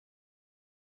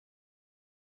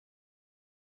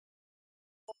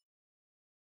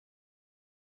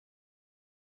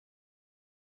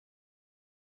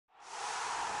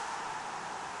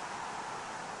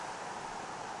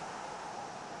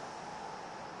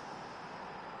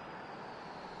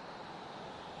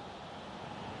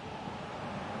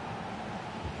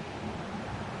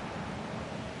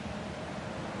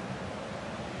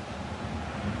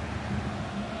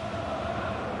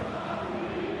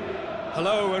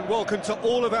Hello and welcome to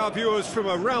all of our viewers from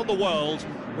around the world.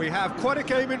 We have quite a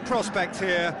game in prospect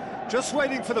here, just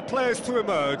waiting for the players to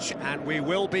emerge, and we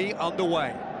will be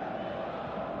underway.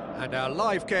 And our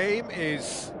live game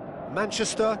is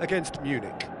Manchester against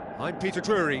Munich. I'm Peter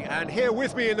Drury, and here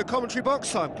with me in the commentary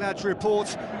box, I'm glad to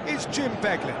report, is Jim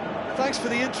Beglin. Thanks for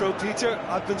the intro, Peter.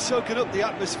 I've been soaking up the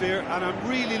atmosphere, and I'm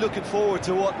really looking forward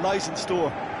to what lies in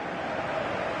store.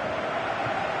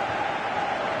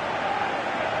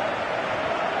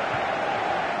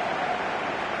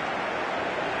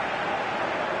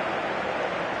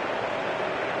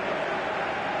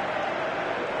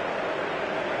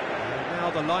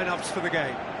 The lineups for the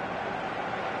game.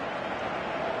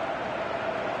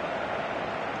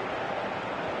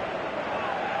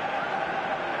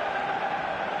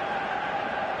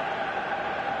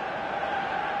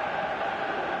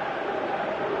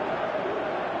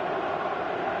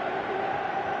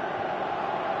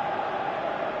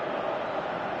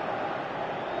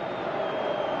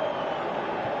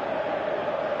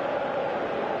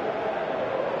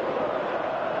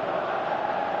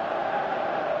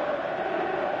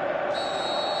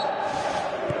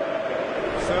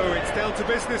 So it's down to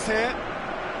business here.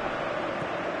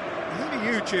 Who do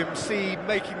you, Jim, see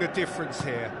making the difference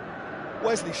here?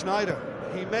 Wesley Sneijder.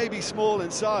 He may be small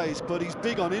in size, but he's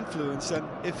big on influence, and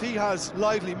if he has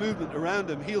lively movement around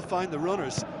him, he'll find the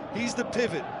runners. He's the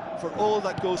pivot for all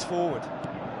that goes forward.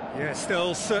 Yes,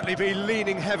 they'll certainly be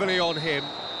leaning heavily on him.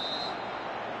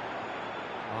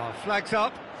 Flags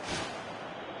up.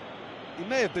 He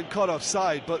may have been caught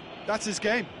offside, but that's his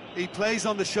game. He plays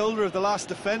on the shoulder of the last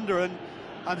defender and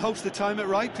hopes to time it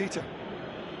right, Peter.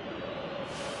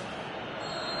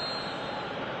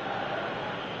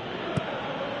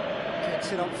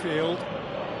 Gets it upfield.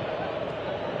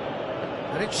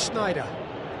 And it's Sneijder.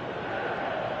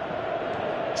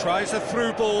 Tries a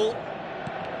through ball.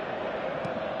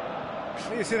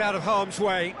 Clears it out of harm's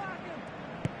way.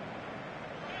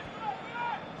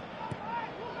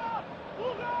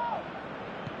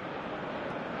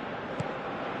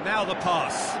 Now the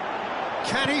pass.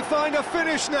 Can he find a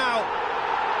finish now?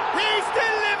 He's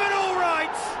delivered all right!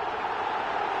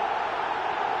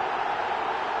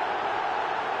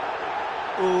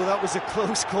 Oh, that was a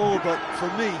close call, but for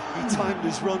me, he timed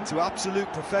his run to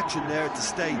absolute perfection there to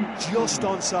stay just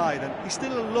onside, and he's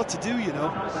still a lot to do, you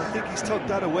know. I think he's tucked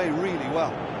that away really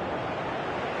well.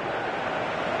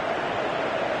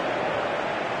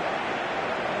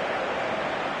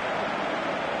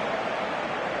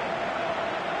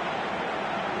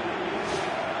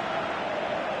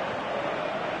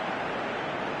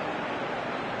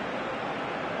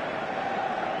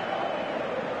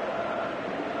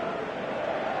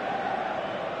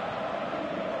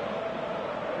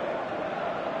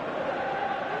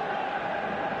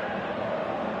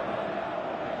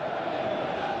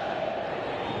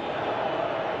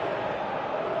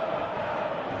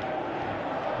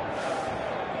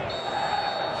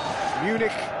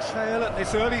 Munich trail at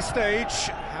this early stage.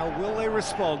 How will they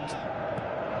respond?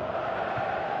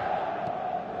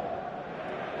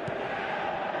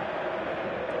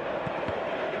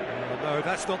 Oh, no,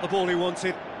 that's not the ball he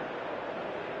wanted.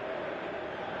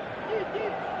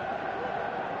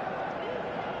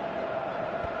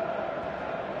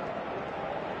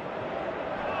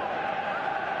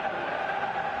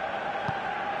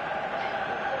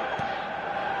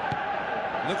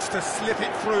 Looks to slip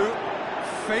it through.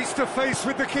 Face to face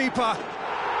with the keeper.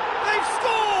 They've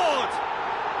scored!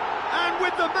 And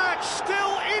with the match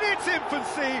still in its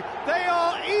infancy, they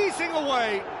are easing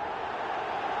away.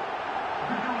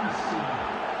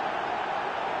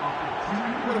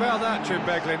 What about that, Jim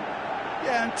Beglin?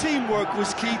 Yeah, and teamwork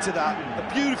was key to that.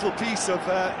 A beautiful piece of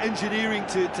engineering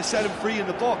to set him free in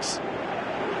the box.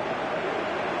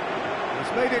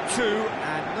 He's made it 2,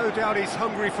 and no doubt he's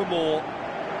hungry for more.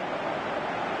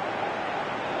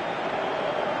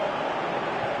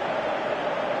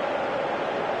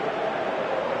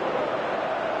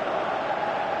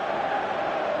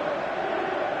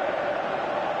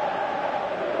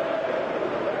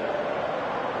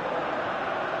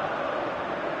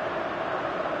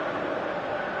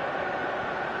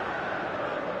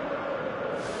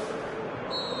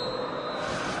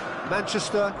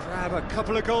 Manchester grab a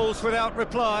couple of goals without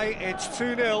reply. It's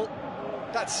 2-0.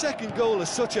 That second goal has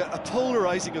such a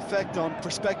polarising effect on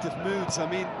prospective moods. I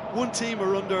mean, one team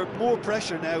are under more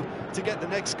pressure now to get the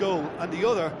next goal, and the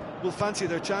other will fancy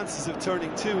their chances of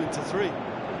turning 2 into 3.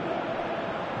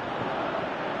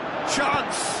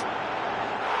 Chance!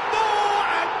 More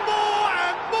and more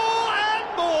and more and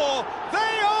more!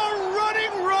 They are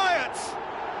running riot!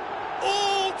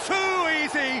 All too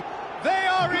easy! They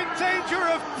are in danger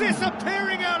of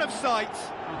disappearing out of sight.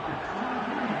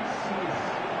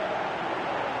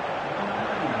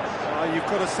 You've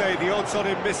got to say the odds on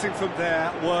him missing from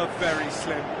there were very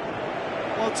slim.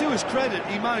 Well, to his credit,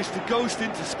 he managed to ghost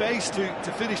into space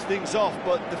to finish things off,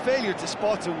 but the failure to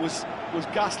spot him was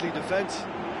ghastly defence.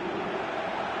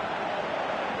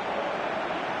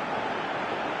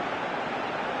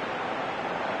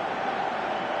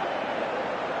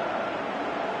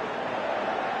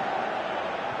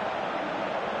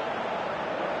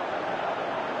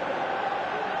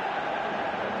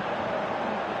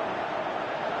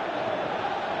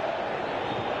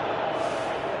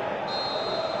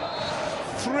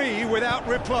 Three without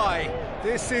reply.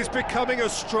 This is becoming a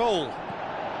stroll.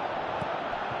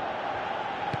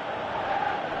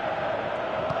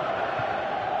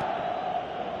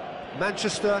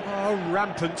 Manchester are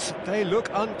rampant. They look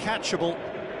uncatchable.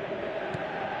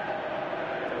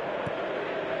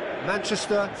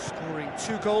 Manchester scoring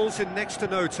 2 goals in next to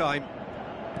no time.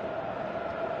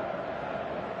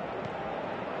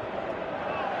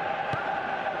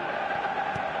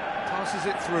 Passes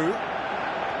it through.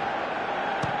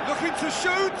 Looking to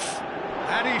shoot,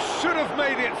 and he should have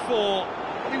made it 4.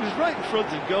 He was right in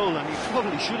front of goal, and he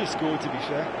probably should have scored, to be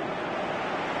fair.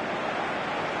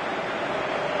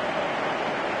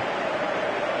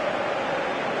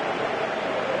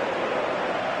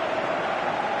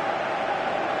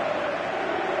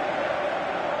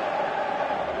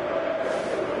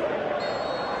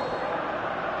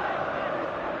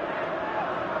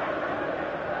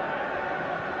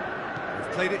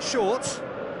 They've played it short.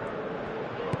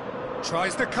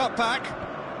 Tries the cutback.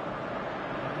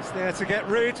 He's there to get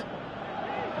rid.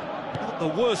 Not the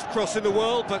worst cross in the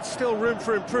world, but still room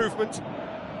for improvement.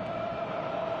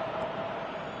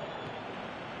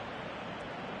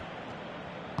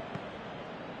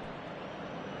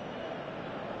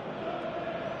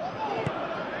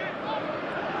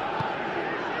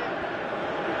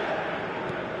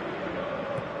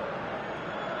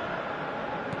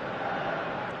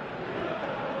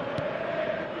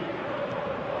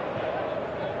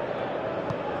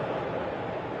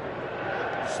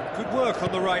 Some good work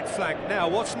on the right flank. Now,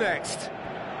 what's next?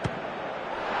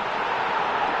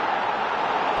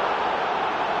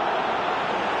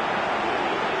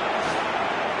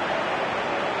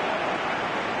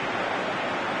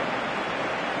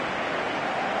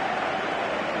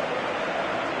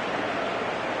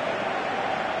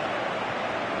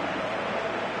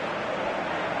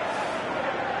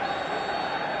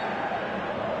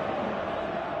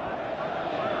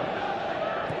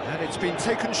 And it's been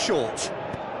taken short.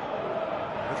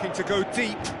 Looking to go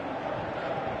deep.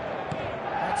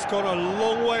 That's gone a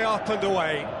long way up and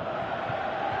away.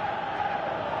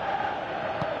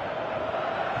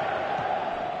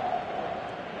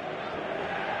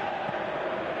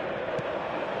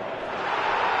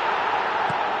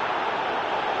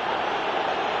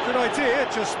 Good idea,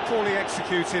 just poorly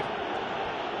executed.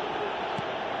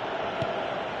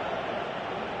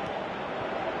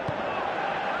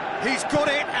 He's got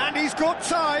it, and he's got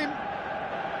time.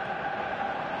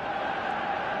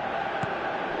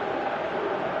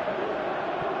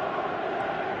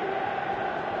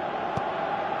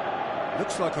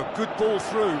 Looks like a good ball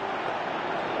through.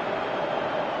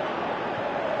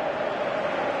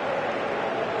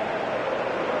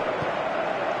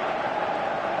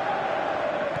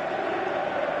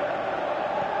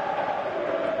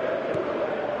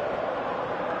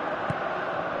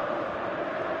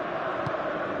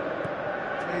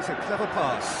 Plays a clever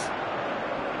pass.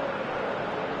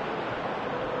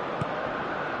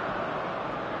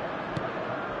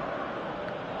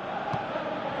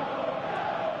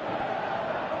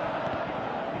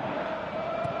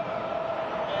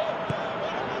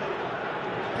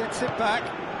 Gets it back,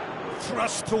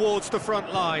 thrust towards the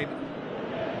front line.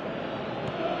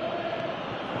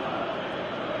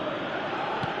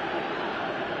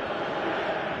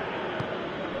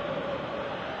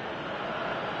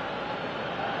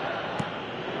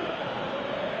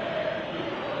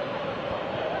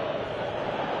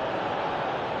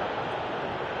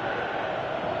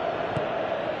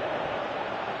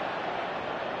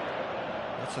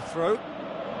 That's a throw.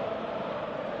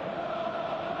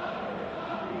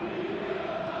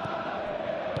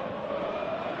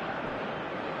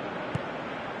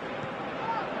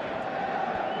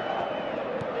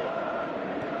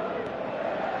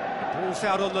 Ball's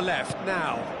out on the left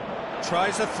now.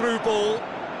 Tries a through ball.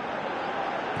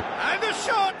 And a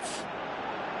shot!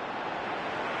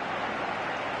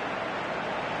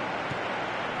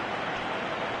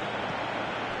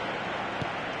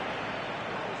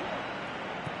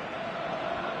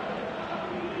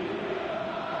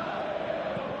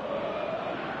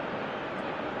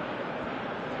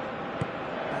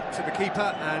 Back to the keeper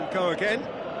and go again.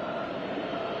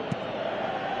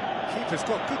 Keeper's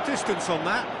got good distance on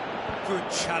that. Good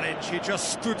challenge, he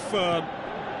just stood firm.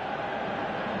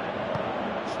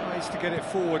 Tries to get it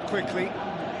forward quickly.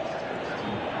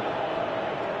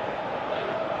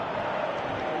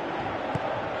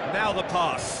 Now the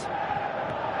pass.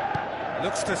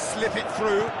 Looks to slip it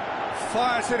through.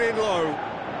 Fires it in low.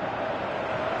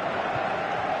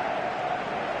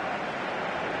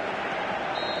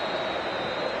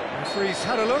 Referee's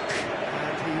had a look,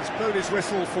 and he's blown his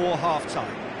whistle for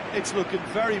half-time. It's looking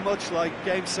very much like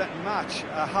game, set and match.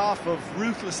 A half of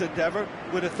ruthless endeavour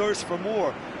with a thirst for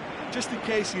more. Just in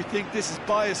case you think this is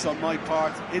bias on my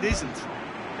part, it isn't.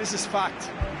 This is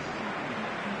fact.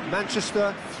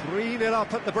 Manchester 3-0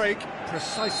 up at the break,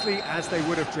 precisely as they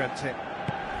would have dreamt it.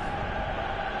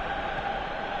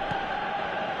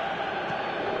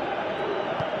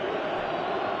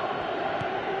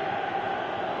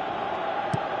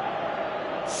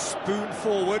 Spoon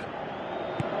forward,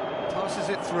 passes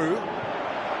it through.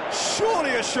 Surely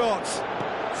a shot.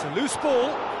 It's a loose ball.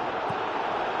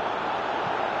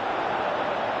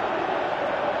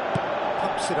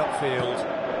 Pumps it upfield.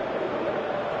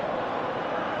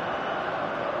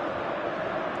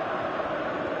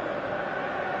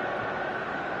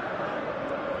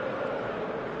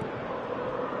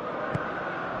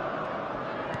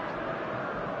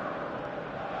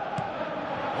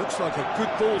 Looks like a good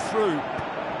ball through.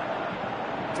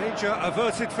 Danger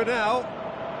averted for now.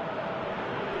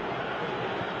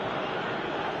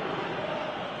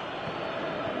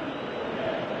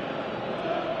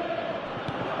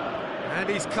 And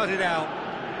he's cut it out.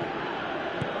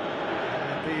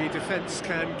 And the defence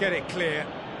can get it clear.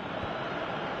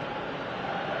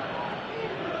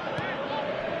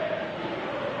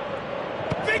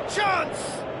 Big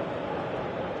chance!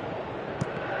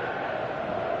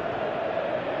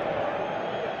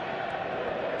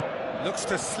 Looks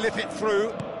to slip it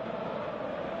through.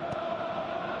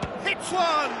 Hits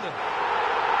one!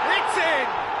 It's in!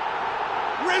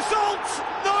 Result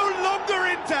no longer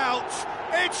in doubt.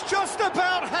 It's just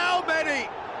about how many.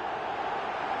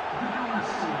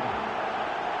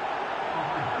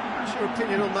 What's your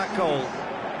opinion on that goal?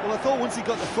 Well, I thought once he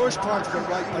got the first part of it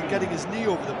right by getting his knee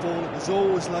over the ball, it was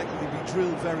always likely to be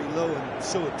drilled very low, and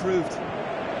so it proved.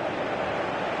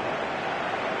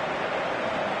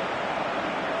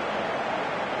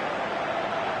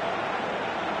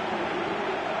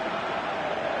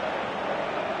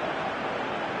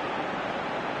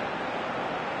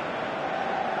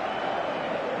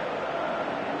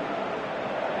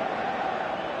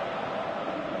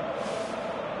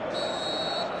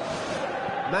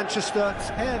 Manchester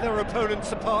tear their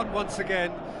opponents apart once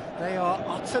again. They are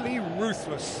utterly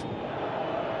ruthless.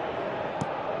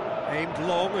 Aimed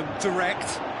long and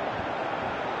direct.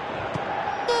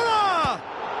 Muller!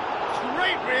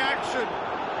 Great reaction.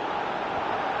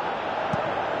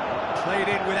 Played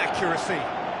in with accuracy.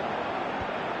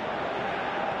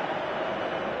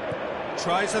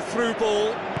 Tries a through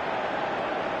ball.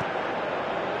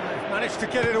 Managed to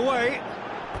get it away.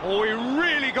 Oh, he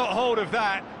really got hold of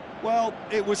that. Well,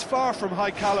 it was far from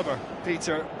high calibre,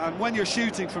 Peter, and when you're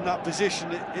shooting from that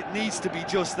position, it needs to be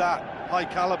just that, high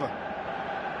calibre.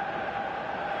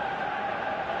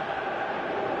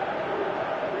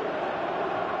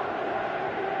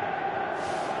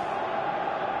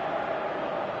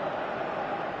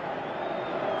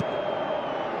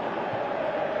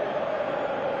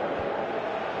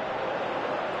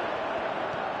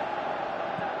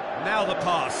 Now the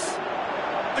pass.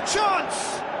 A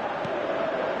chance!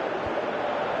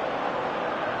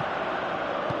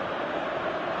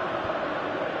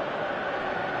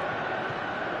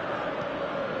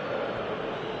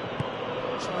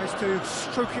 Tries to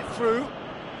stroke it through.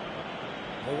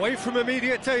 Away from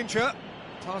immediate danger.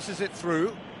 Passes it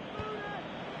through.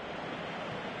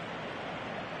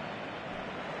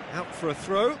 Out for a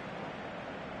throw.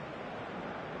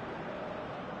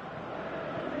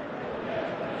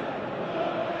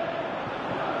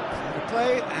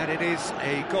 Play, and it is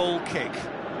a goal kick.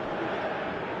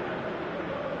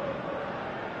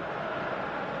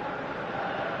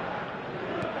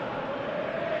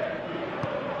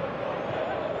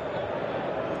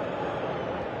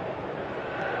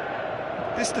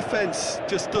 This defence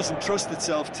just doesn't trust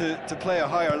itself to play a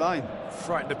higher line.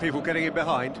 Frightened of people getting in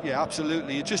behind. Yeah,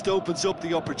 absolutely. It just opens up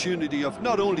the opportunity of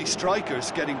not only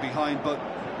strikers getting behind, but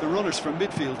the runners from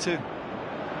midfield too.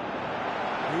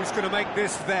 Who's going to make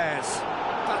this theirs?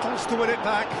 Battles to win it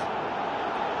back.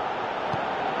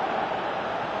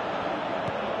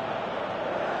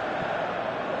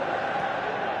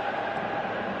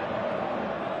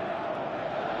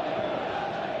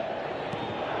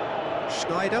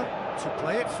 Schneider to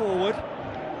play it forward.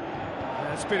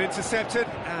 It's been intercepted,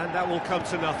 and that will come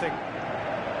to nothing.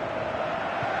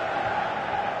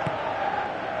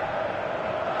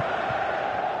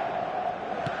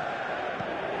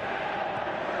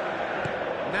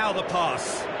 Now the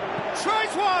pass.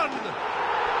 Tries one!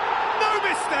 No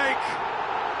mistake!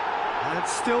 And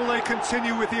still they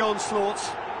continue with the onslaught.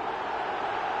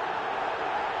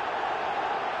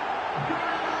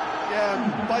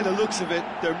 Yeah, by the looks of it,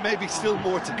 there may be still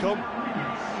more to come.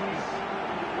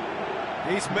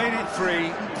 He's made it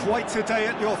 3. Quite a day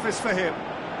at the office for him.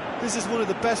 This is one of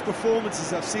the best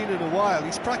performances I've seen in a while.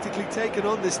 He's practically taken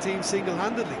on this team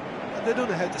single-handedly, and they don't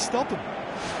know how to stop him.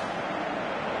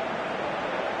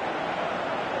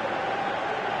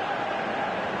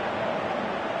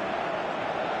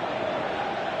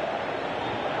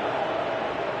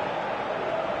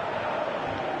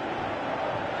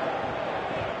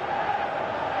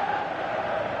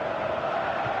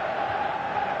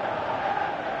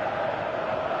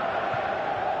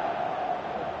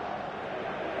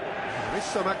 There is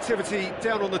some activity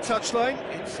down on the touchline.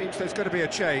 It seems there's going to be a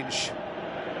change.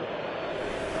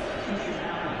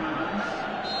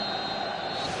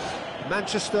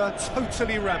 Manchester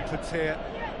totally rampant here.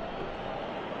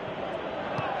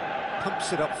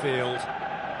 Pumps it upfield.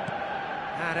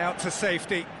 And out to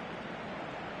safety.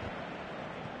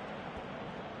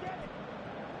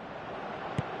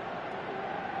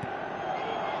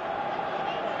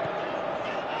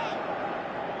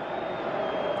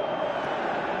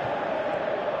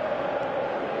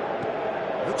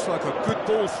 Looks like a good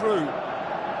ball through.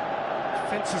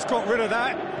 Defence has got rid of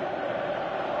that.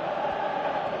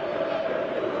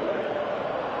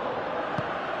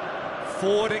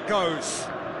 Forward it goes.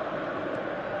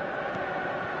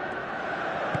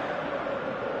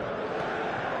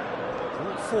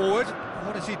 Ball forward.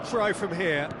 What does he try from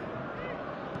here?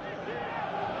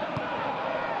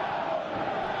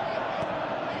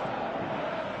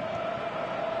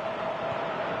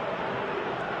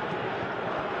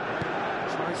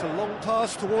 Tries a long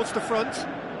pass towards the front.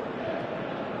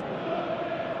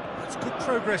 That's good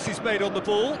progress he's made on the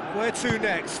ball. Where to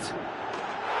next?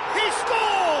 He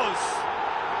scores!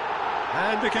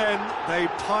 And again, they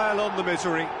pile on the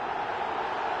misery.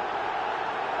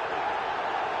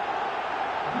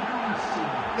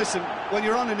 Listen, when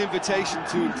you're on an invitation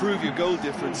to improve your goal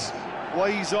difference,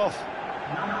 why ease off?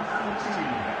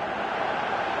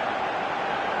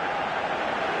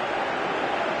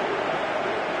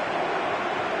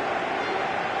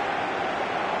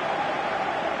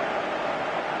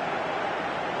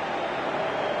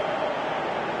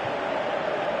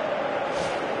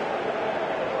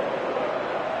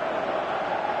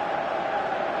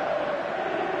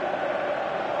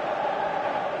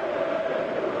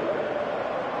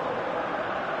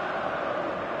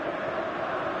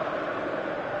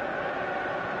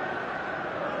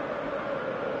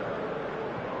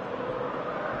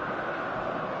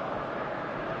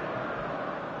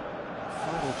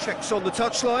 Checks on the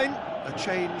touchline, a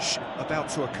change about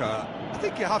to occur. I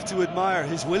think you have to admire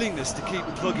his willingness to keep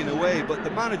plugging away, but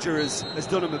the manager has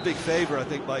done him a big favour, I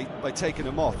think, by taking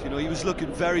him off. You know, he was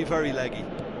looking very, very leggy.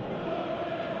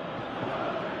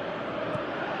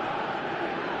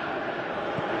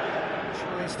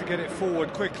 Tries to get it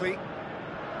forward quickly.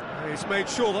 He's made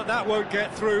sure that that won't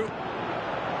get through.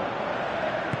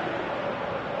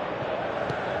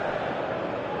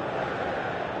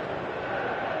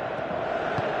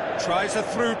 Tries a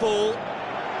through ball.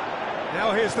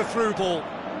 Now here's the through ball.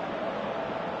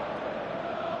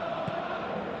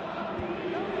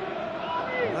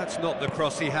 Well, that's not the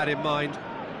cross he had in mind.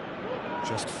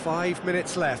 Just 5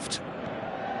 minutes left.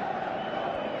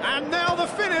 And now the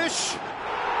finish!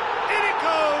 In it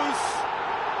goes!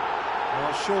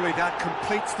 Well, surely that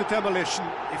completes the demolition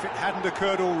if it hadn't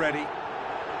occurred already.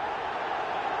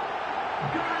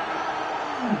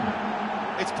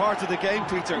 It's part of the game,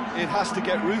 Peter. It has to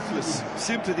get ruthless.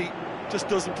 Sympathy just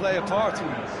doesn't play a part.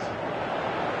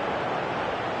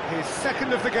 His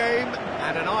second of the game,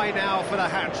 and an eye now for the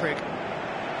hat-trick.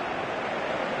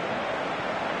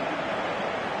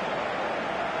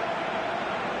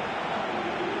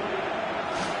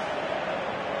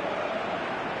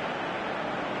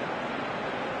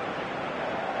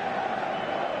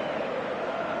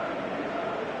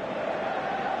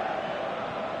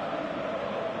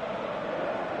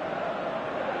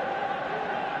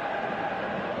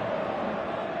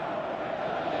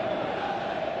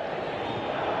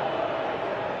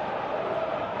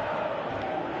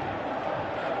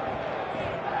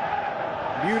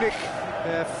 Munich,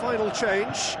 their final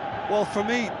change. Well, for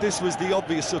me, this was the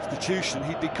obvious substitution.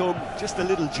 He'd become just a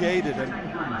little jaded, and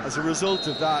as a result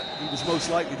of that, he was most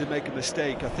likely to make a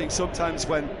mistake. I think sometimes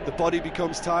when the body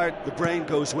becomes tired, the brain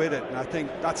goes with it, and I think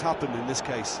that's happened in this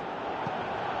case.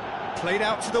 Played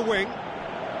out to the wing.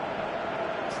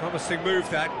 Promising move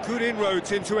that. Good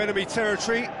inroads into enemy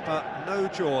territory, but no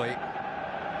joy.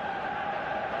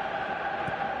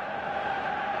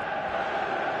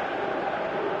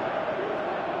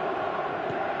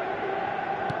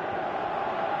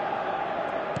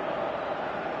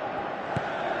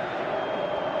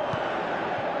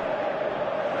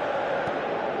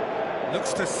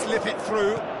 Looks to slip it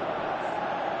through.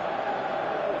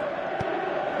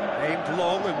 Aimed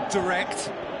long and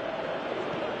direct.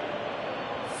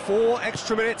 4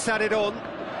 extra minutes added on.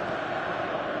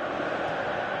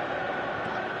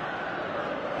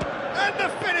 And the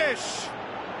finish!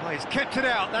 Oh, he's kept it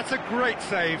out, that's a great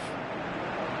save.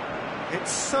 It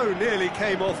so nearly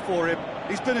came off for him.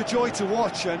 He's been a joy to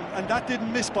watch, and that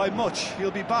didn't miss by much.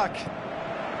 He'll be back.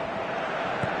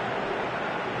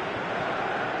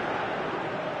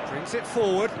 Brings it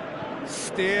forward,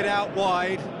 steered out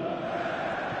wide.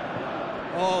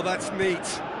 Oh, that's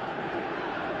neat.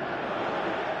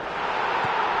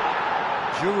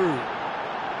 Giroud.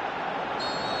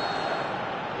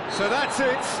 So that's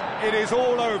it, it is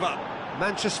all over.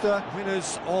 Manchester,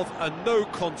 winners of a no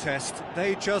contest.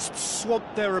 They just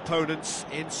swamped their opponents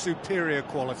in superior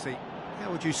quality.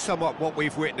 How would you sum up what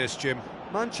we've witnessed, Jim?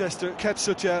 Manchester kept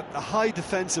such a high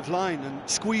defensive line and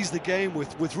squeezed the game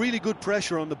with really good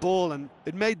pressure on the ball, and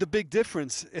it made the big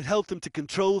difference. It helped them to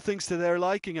control things to their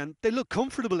liking, and they look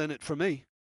comfortable in it for me.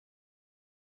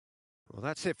 Well,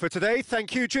 that's it for today.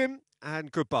 Thank you, Jim,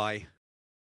 and goodbye.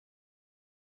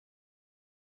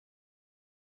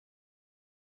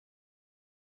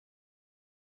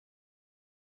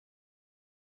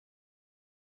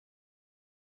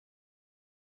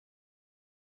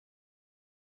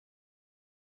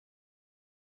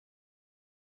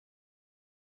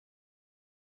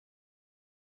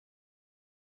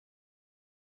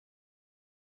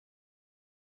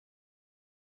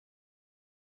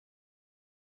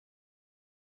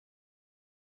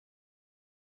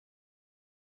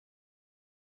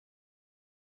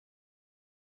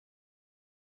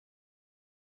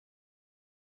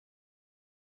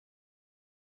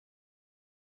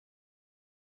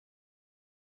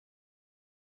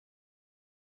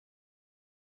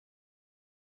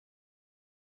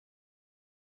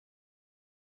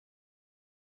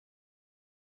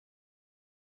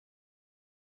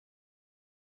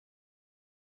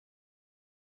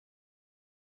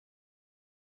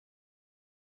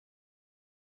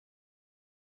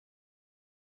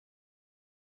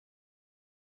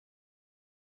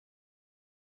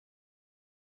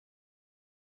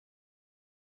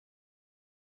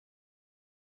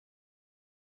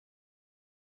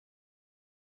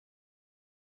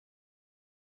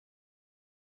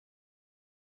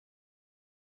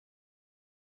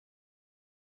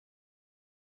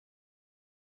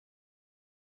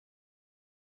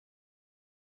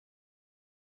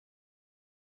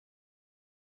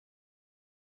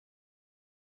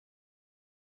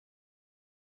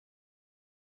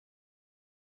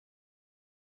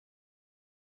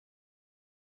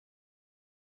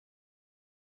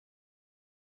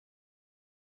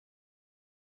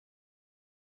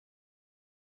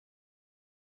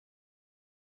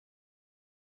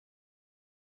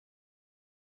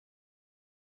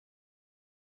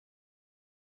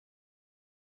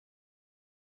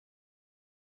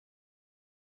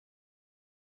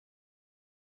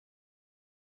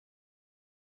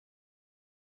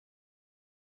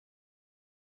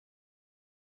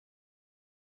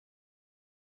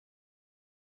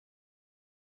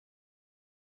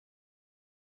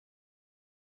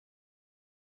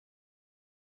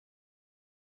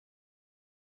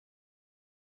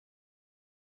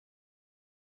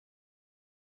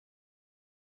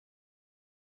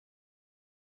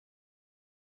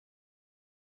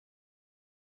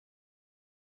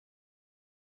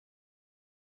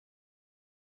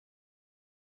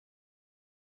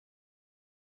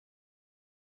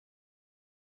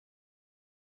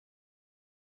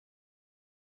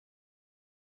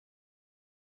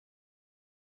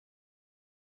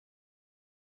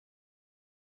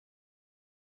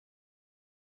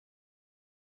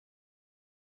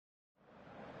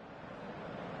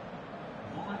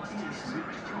 Volunteers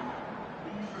switched off.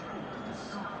 Please report to the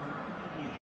staff room.